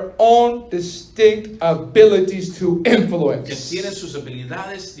got their own distinct abilities to influence.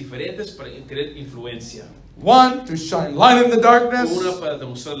 One, to shine light in the darkness,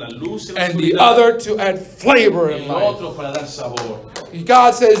 and the other to add flavor in life.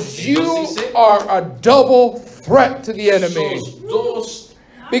 God says you are a double threat to the enemy.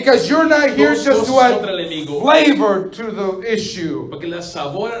 Because you're not here just to add flavor to the issue. But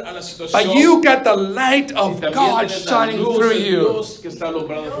you got the light of God shining through you.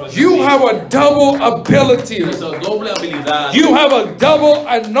 You have a double ability. You have a double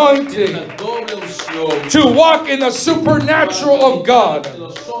anointing to walk in the supernatural of God.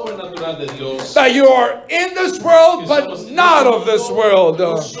 That you are in this world, but not of this world.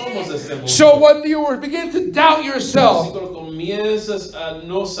 So when you begin to doubt yourself,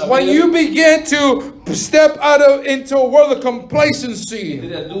 when you begin to step into a world of complacency,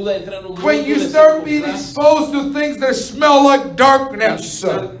 when you start being exposed to things that smell like darkness,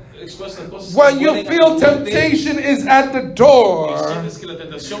 when you feel temptation is at the door,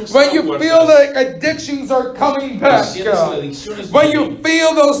 when you feel like addictions are coming back, when you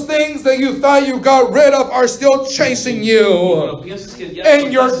feel those things that you thought you got rid of are still chasing you,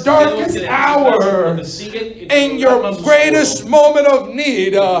 in your darkest hour, in your greatest moment of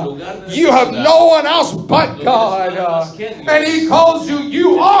need, you have no one else but God, and He calls you,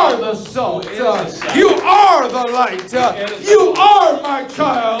 you are the salt, you are the light, you are my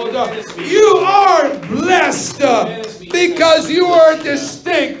child. You are blessed because you are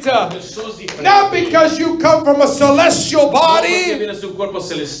distinct. Not because you come from a celestial body.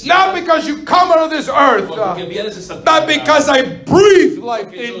 Not because you come out of this earth. Not because I breathe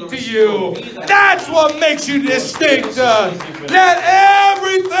life into you. That's what makes you distinct. Let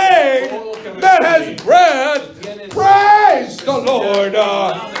everything that has breath praise the Lord.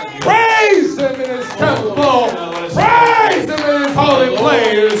 Praise Him in His temple. Praise Him in His holy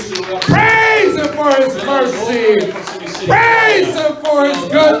place. Praise Him for His mercy. Praise Him for His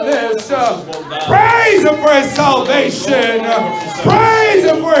goodness. Praise Him for His salvation. Praise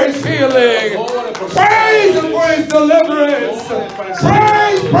Him for His healing. Praise Him for His deliverance.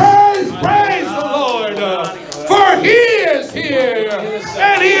 Praise the Lord. For He is here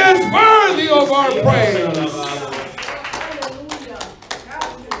and He is worthy of our praise.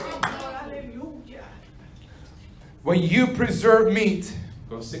 When you preserve meat,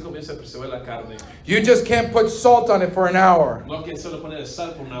 you just can't put salt on it for an hour.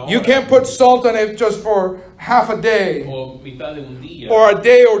 You can't put salt on it just for half a day or a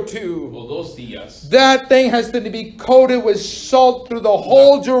day or two. 2 días. That thing has to be coated with salt through the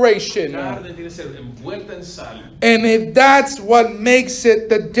whole duration. La carne tiene que ser envuelta en sal. And if that's what makes it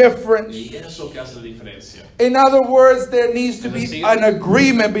the difference. Y eso que hace la diferencia. In other words, there needs to be an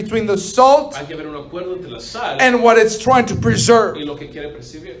agreement between the salt Hay que haber un acuerdo entre la sal and what it's trying to preserve. y lo que quiere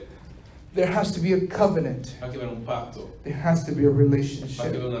percibir. There has to be a covenant. Hay que haber un pacto. There has to be a Hay que relationship.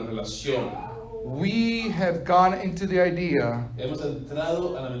 haber una relación. We have gone into the idea Hemos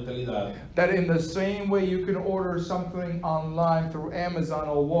entrado a la mentalidad that in the same way you can order something online through Amazon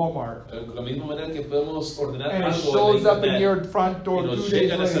or Walmart, de la misma manera que podemos ordenar and it algo shows en up in internet your front y door 2 nos days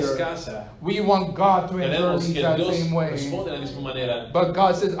llega a nuestras later. casas. We want God to Queremos intervene que that Dios same way. responda de la misma manera. But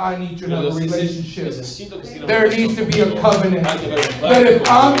God says, I need to Pero have a Dios dice, relationship. necesito que esté en una There relación needs to be a contigo. covenant. Hay que haber un That if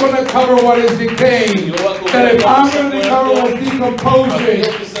pacto I'm contigo. going to cover what is decaying, that if I'm going to cover what's decomposing,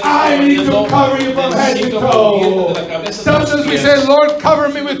 I need to cover you from head to toe. Sometimes we say, Lord, cover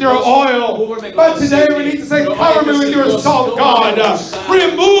me with your oil. But today we need to say, cover me with your salt, God.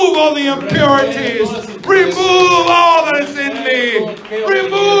 Remove all the impurities. Remove all that is in me.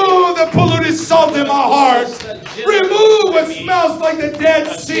 Remove the polluted salt in my heart. Remove what smells like the Dead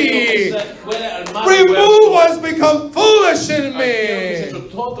Sea. Remove what's become foolish in me.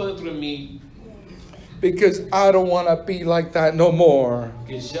 Because I don't want to be like that no more.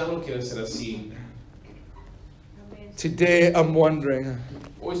 Today I'm wondering,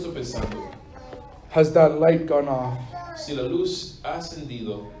 Hoy estoy pensando, has that light gone off? si la luz ha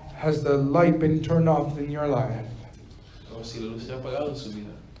ascendido Has the light been turned off in your life? o si la luz se ha apagado en su vida.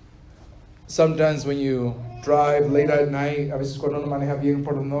 Sometimes when you drive late at night, a veces cuando uno maneja bien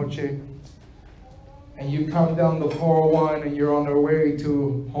por la noche, and you come down the 401 and you're on the way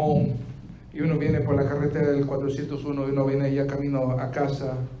to home, y uno viene por la carretera del 401 y uno viene ya camino a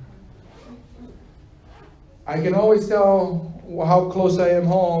casa. I can always tell how close I am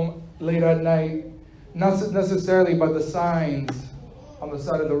home late at night, not necessarily by the signs on the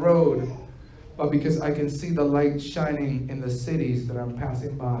side of the road, but because I can see the light shining in the cities that I'm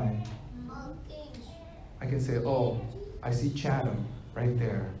passing by. I can say, oh, I see Chatham right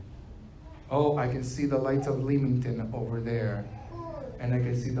there. Oh, I can see the lights of Leamington over there. And I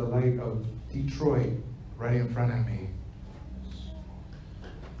can see the light of Detroit right in front of me.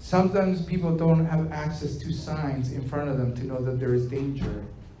 Sometimes people don't have access to signs in front of them to know that there is danger,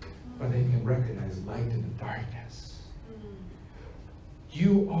 but they can recognize light in the darkness.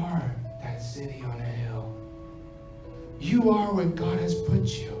 You are that city on a hill. You are where God has put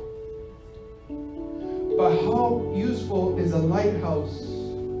you. But how useful is a lighthouse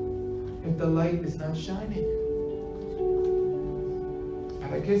if the light is not shining?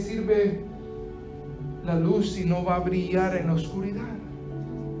 ¿Para qué sirve la luz si no va a brillar en la oscuridad?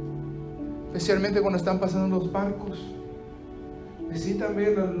 Especialmente cuando están pasando los barcos. Necesitan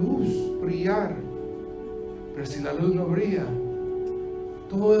ver la luz brillar. Pero si la luz no brilla,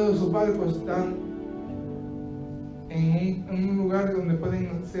 todos esos barcos están en un lugar donde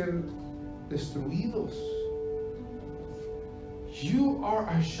pueden ser destruidos. You are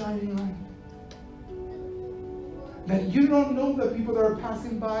a shining light. That you don't know the people that are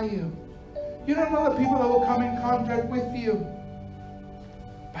passing by you. You don't know the people that will come in contact with you.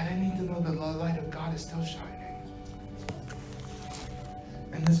 But I need to know that the light of God is still shining.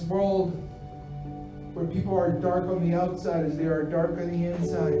 In this world where people are dark on the outside as they are dark on the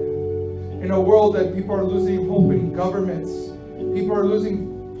inside. In a world that people are losing hope in governments. People are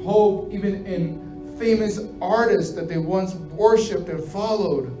losing hope even in famous artists that they once worshipped and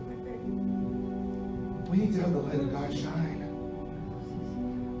followed. We need to have the light of God shine.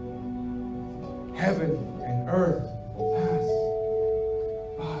 Heaven and earth will pass.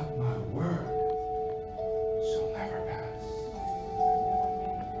 But my word shall never pass.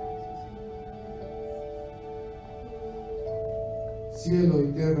 Cielo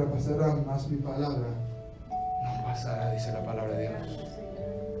y tierra pasarán, mas mi palabra no pasará, dice la palabra de Dios.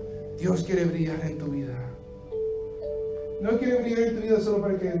 Dios quiere brillar en tu vida. No quiere brillar en tu vida solo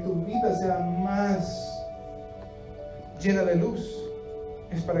para que tu vida sea más llena de luz.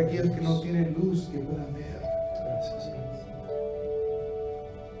 Es para aquellos que no tienen luz que puedan ver.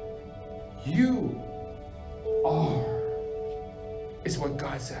 You are is what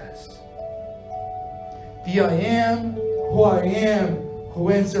God says. The I am who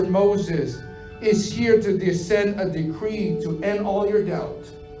answered Moses is here to descend a decree to end all your doubt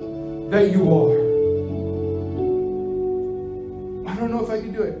that you are. I don't know if I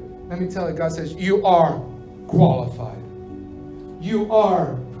can do it. Let me tell you, God says you are qualified. You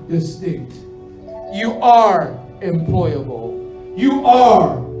are distinct. You are employable. You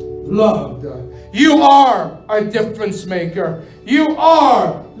are loved. You are a difference maker. You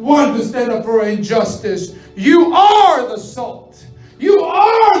are one to stand up for injustice. You are the salt. You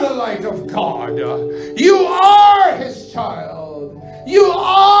are the light of God. You are His child. You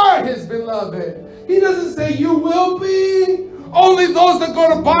are His beloved. He doesn't say you will be. Only those that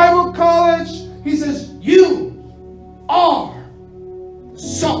go to Bible college. He says you are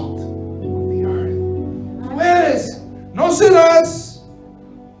salt of the earth. Tú eres, no serás.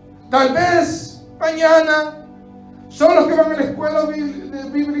 Tal vez mañana son los que van a la escuela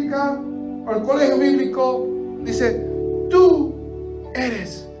bíblica o al colegio bíblico. Dice, tú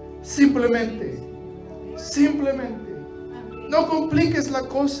eres simplemente. No compliques la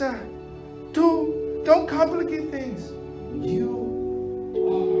cosa. Tú, don't complicate things. You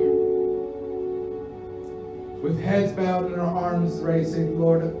are. With heads bowed and our arms raised, saying,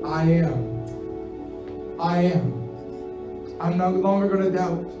 Lord, I am. I'm no longer going to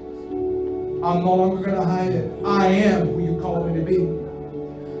doubt. I'm no longer going to hide it. I am who you call me to be.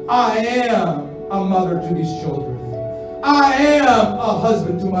 I am a mother to these children. I am a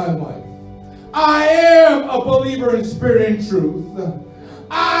husband to my wife. I am a believer in spirit and truth.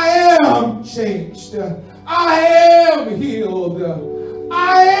 I am changed. I am healed.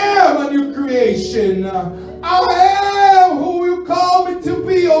 I am a new creation. I am who you call me to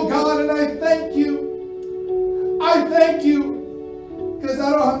be, oh God, and I thank you. I thank you because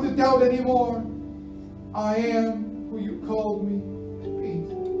I don't have to doubt anymore. I am who you called me to be.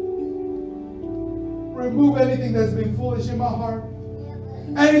 Remove anything that's been foolish in my heart.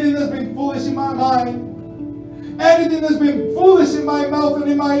 Anything that's been foolish in my mind. Anything that's been foolish in my mouth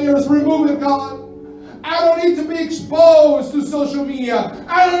and in my ears. Remove it, God. I don't need to be exposed to social media.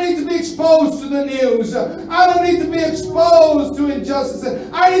 I don't need to be exposed to the news. I don't need to be exposed to injustice.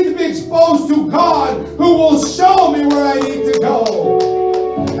 I need to be exposed to God who will show me where I need to go.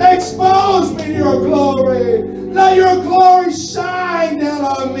 Expose me to your glory. Let your glory shine down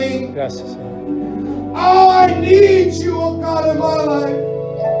on me. Gracias, Señor. Oh, I need you, oh God, in my life.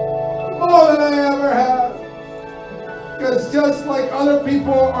 More than I ever have. Because just like other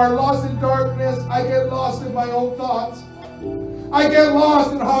people are lost in darkness, I get lost in my own thoughts. I get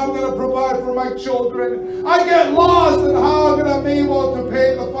lost in how I'm going to provide for my children. I get lost in how I'm going to be able to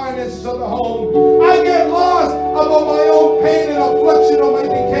pay the finances of the home. I get lost about my own pain and affliction of my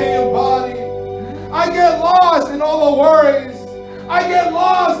decaying body. I get lost in all the worries. I get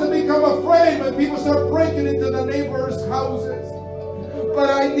lost and become afraid when people start breaking into the neighbors' houses. But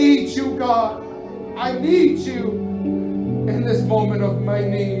I need you, God. I need you. In this moment of my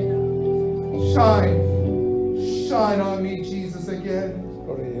need, shine on me, Jesus, again.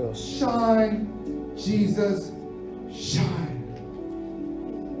 Shine, Jesus, shine.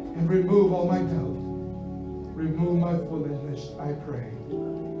 And remove all my doubt. Remove my foolishness, I pray.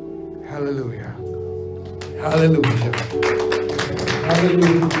 Hallelujah. Hallelujah.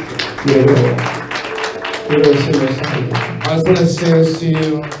 Hallelujah. I was going to say this to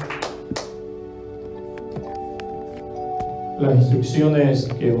you. Las instrucciones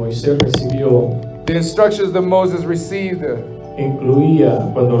que Moisés recibió The instructions that Moses received,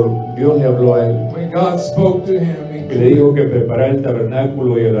 incluía cuando Dios le habló a él, when God spoke to him, que le dijo que preparara el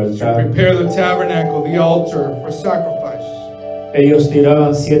tabernáculo y el to altar. prepare the tabernacle, the altar for sacrifice. Ellos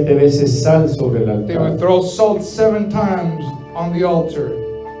tiraban 7 veces sal sobre el They would altar. throw salt 7 times on the altar.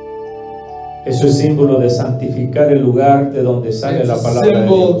 Eso es símbolo de santificar el lugar de donde sale It's la a palabra de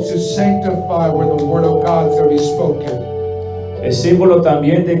symbol Dios. to sanctify where the word of God's going to be spoken. Es símbolo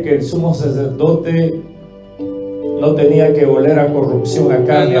también de que el sumo sacerdote no tenía que oler a corrupción, a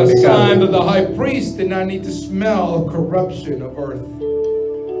carne, a And the sign pecado, of the high priest did not need to smell of corruption of earth.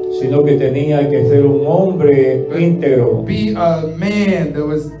 sino que tenía que ser un hombre íntegro. Be a man that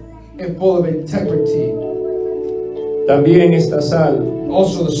was full of integrity. También esta sal,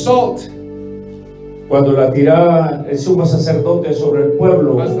 Also the salt, cuando la tiraba el sumo sacerdote sobre el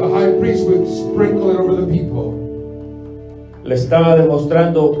pueblo, as the high priest would sprinkle it over the people, le estaba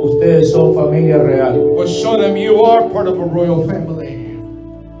demostrando: ustedes son familia real. will show them you are part of a royal family.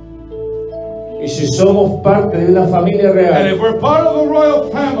 Y si somos parte de una familia And real, if we're part of a royal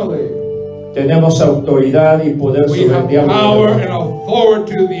family, tenemos autoridad y poder we sobre have el diablo. power and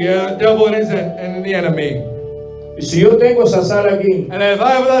authority to the devil and the enemy. Y si yo tengo esa sal aquí, And if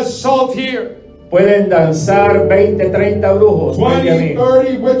I have that salt here, pueden danzar 20, 30 brujos frente a 20, mí.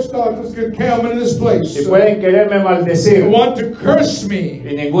 30 witch doctors could come in this place. Y pueden quererme They maldecir, want to curse me,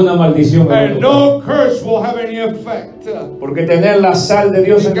 y ninguna maldición me va a and tocar. no curse will have any effect. Porque tener la sal de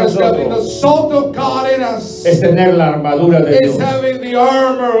Dios en Because having the nosotros salt of God in us es tener la armadura de is Dios, having the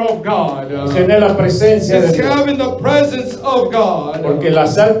armor of God. es tener la presencia de It's Dios. having the presence of God. Porque la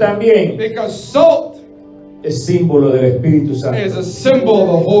sal también Because salt es símbolo del Espíritu Santo. It's a symbol of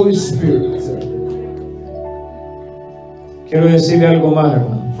the Holy Spirit. Quiero decirle algo más,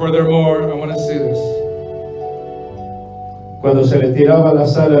 hermano. Furthermore, I want to say this. Cuando se le tiraba la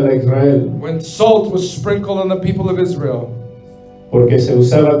sal a Israel, When salt was sprinkled on the people of Israel, porque se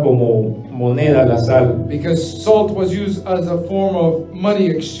usaba como moneda la sal, because salt was used as a form of money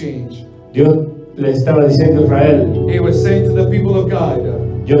exchange, Dios le estaba diciendo a Israel, He was saying to the people of God,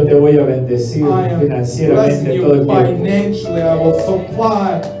 yo te voy a bendecir I am blessing financieramente todo you el tiempo. financially. I will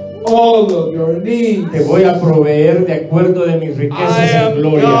supply all of your needs. Te voy a proveer de acuerdo de mis I riquezas en am God,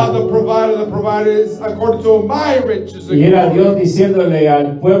 gloria. the provider. The provider is according to my riches and Y era glory. Dios diciéndole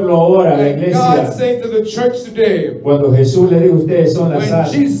al pueblo ahora, a la And God iglesia, saying to the church today, cuando Jesús le dijo, ustedes son la when sal,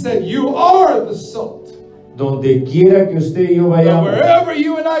 Jesus said, "You are the salt," donde quiera que usted y yo that vayamos, wherever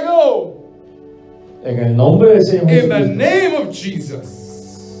you and I go, en el nombre del Señor in the Jesucristo, name of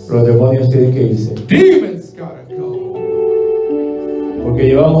Jesus, los demonios tienen que irse. demons gotta go. Porque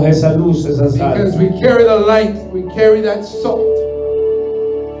llevamos esa luz, esa Because sal. we carry the light, we carry that salt.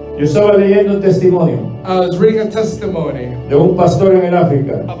 Yo estaba leyendo un testimonio I was reading a testimony de un pastor en el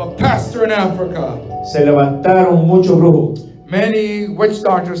África. of a pastor in Africa. Se levantaron muchos brujos Many witch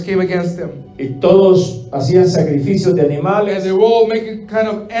doctors came against him. y todos hacían sacrificios de And animales they were all making kind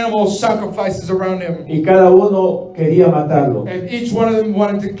of animal sacrifices around him. y cada uno quería matarlo. And each one of them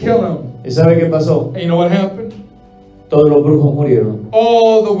wanted to kill him. ¿Y sabe qué pasó? And you know what happened? Todos los brujos murieron.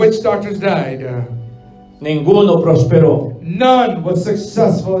 All the witch doctors died. Ninguno prosperó None was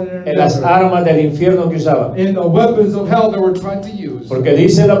successful in their en las endeavor. armas del infierno que usaban. In the weapons of hell they were trying to use. Porque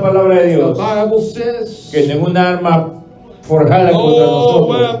dice la palabra de The Dios Bible says, que ninguna arma forjada contra no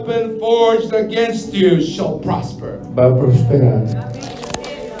nosotros weapon forged against you shall prosper. va a prosperar.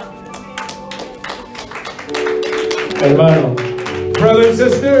 Hermano, Brothers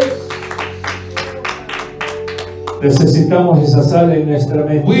and sisters, necesitamos esa sal en nuestra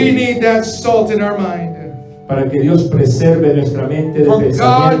we mente need that salt in our mind. para que Dios preserve nuestra mente de For God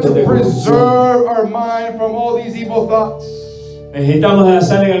pensamientos de to corrupción. preserve our mind from all these evil thoughts. Necesitamos la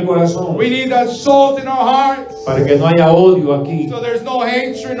sal en el corazón We need that salt in our hearts. para que no haya odio aquí, So there's no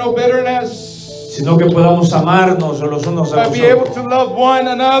hatred, no bitterness. sino que podamos amarnos los unos a But los be able otros. to love one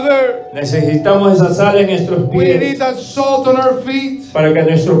another. Necesitamos esa sal en nuestros We need pies that salt on our feet. para que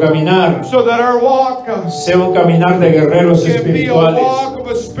nuestro caminar So that our walk sea un caminar de guerreros can be a espirituales, walk of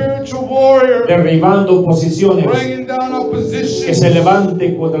a spiritual warrior. derribando posiciones Bringing down que opposition. se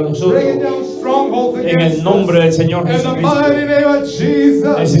levanten contra nosotros Bringing down strongholds en against el nombre del us. Señor In the Jesucristo. mighty name of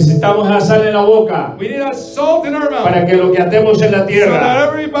Jesus. Necesitamos la sal en la boca We need that salt in our mouth. para que lo que atemos en la So that tierra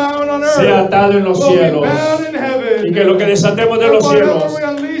every bound on sea earth atado en los will be cielos bound in heaven. y que lo que desatemos de And los whatever cielos we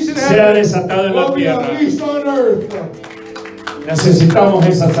unleash in sea heaven desatado en la will be tierra. unleashed on earth. Necesitamos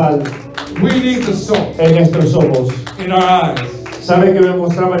esa sal We need the salt en nuestros ojos. in our eyes. ¿Sabe qué me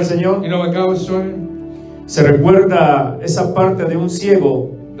mostraba el Señor? You know what God was showing? Se recuerda esa parte de un ciego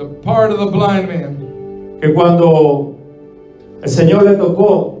The part of the blind man. que cuando el Señor le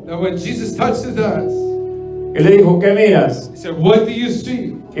tocó That when Jesus touched his eyes, y le dijo, ¿qué miras? he said, "What do you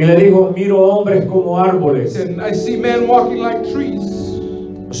see?" Y le dijo, miro hombres como He árboles. said, "I see men walking like trees."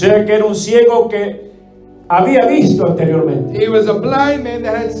 O sea que era un ciego que había visto anteriormente. He was a blind man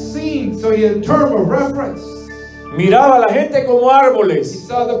that had seen, so he had a term of reference. Miraba a la gente como He árboles.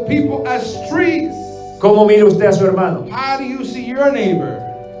 saw the people as trees. ¿Cómo mira usted a su hermano? How do you see your neighbor?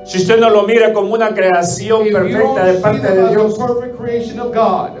 Si usted no lo mira como una creación If you perfecta don't de see parte them de as Dios, a perfect creation of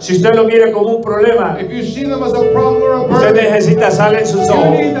God, si usted lo mira como un problema, if you see them as a problem or a usted burden, necesita sal en sus you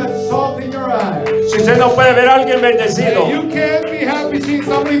ojos. need that salt in your eyes. Si usted no puede ver a alguien bendecido, And you can't be happy seeing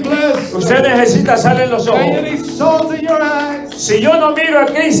somebody blessed. usted necesita sal en los And you ojos. need salt in your eyes. Si yo no miro a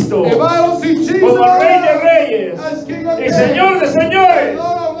Cristo If I don't see Jesus como Rey de Reyes as King of y Kings, Señor de Señores,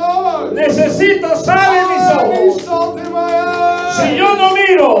 Lord of Lords, necesito sal en mis I need ojos. salt in my eyes. Si yo no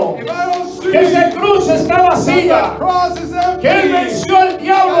miro If I don't see que esa cruz está that vacía, cross is empty, que Él venció al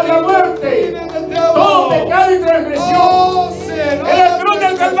diablo y la muerte, todo pecado y transgresión, all sin, en la cruz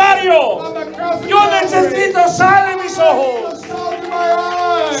del Calvario, yo necesito sal en mis ojos.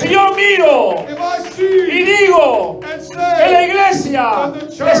 Si yo miro If I see y digo and que la say iglesia that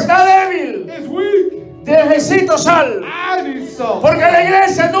the church está débil, is weak, necesito sal, I need salt. porque la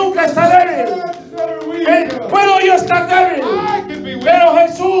iglesia nunca está débil. Puedo yo estar débil, I can be weak, pero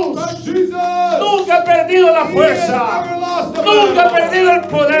Jesús but Jesus nunca ha perdido la fuerza, nunca ha perdido el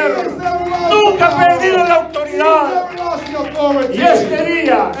poder, nunca ha perdido la autoridad. never lost the authority. Y este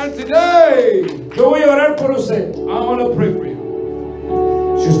día And today, yo voy a orar por usted. I want to pray for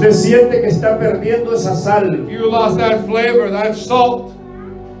you. Si usted siente que está perdiendo esa sal, If you lost that flavor, that salt,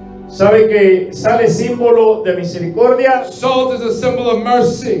 ¿Sabe que sal es símbolo de misericordia? Salt is a symbol of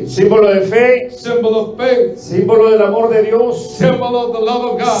mercy, Símbolo de fe, symbol of faith, símbolo del amor de Dios, symbol of the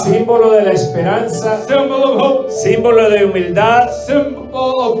love of God, símbolo de la esperanza, symbol of hope, símbolo de humildad.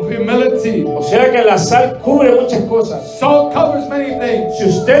 symbol of humility. O sea que la sal cubre muchas cosas. Salt covers many things. Si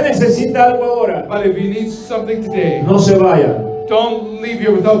usted necesita algo ahora, But if you need something today, no se vaya. don't leave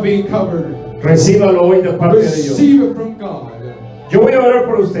here without being covered. Recíbalo hoy de parte de Dios. Receive it from God. Yo voy a orar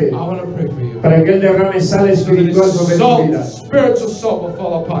por usted I want to pray for you. para que Él derrame sal espiritual sobre su Salt, vida. spiritual salt will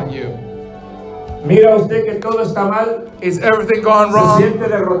fall upon you. Mira usted que todo está mal, Is everything gone se wrong? siente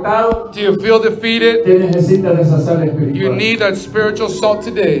derrotado. Do you feel defeated? Usted necesita de esa sal You espiritual. need that spiritual salt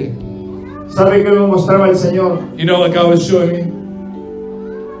today. ¿Sabe qué me mostraba el Señor? You know what God was showing me?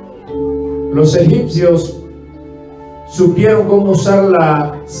 Los egipcios supieron cómo usar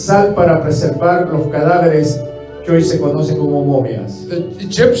la sal para preservar los cadáveres que hoy se conocen como momias. The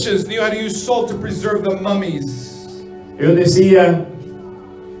Egyptians knew how to use salt to preserve the mummies. Ellos decían,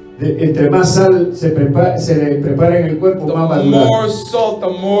 entre más sal se le prepara en el cuerpo, más va a The durar. more salt, the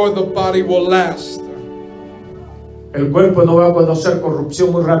more the body will last. El cuerpo no va a conocer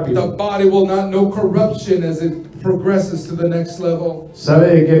corrupción muy The rápido. body will not know corruption as it progresses to the next level. ¿Sabe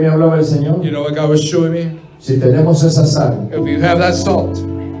de qué me hablaba el Señor? You know what God was showing me? Si tenemos esa sal, If you have that salt,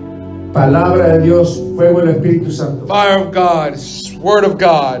 palabra de Dios, fuego del Espíritu Santo, fire of God, word of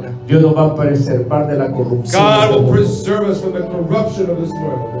God, Dios nos va a preservar de la corrupción. de God este will mundo. preserve us from the corruption of this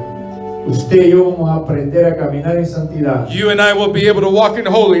world. Usted y yo vamos a aprender a caminar en santidad. You and I will be able to walk in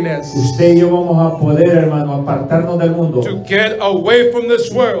holiness, Usted y yo vamos a poder, hermano, apartarnos del mundo to get away from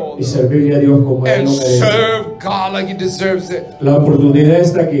this world y servirle a Dios como Él and lo merece. serve God like He deserves it. La oportunidad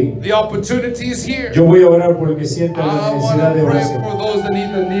está aquí. The opportunity is here. Yo voy a orar por el que siente la I want necesidad de to pray oración. for those that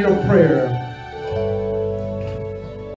need the need of prayer.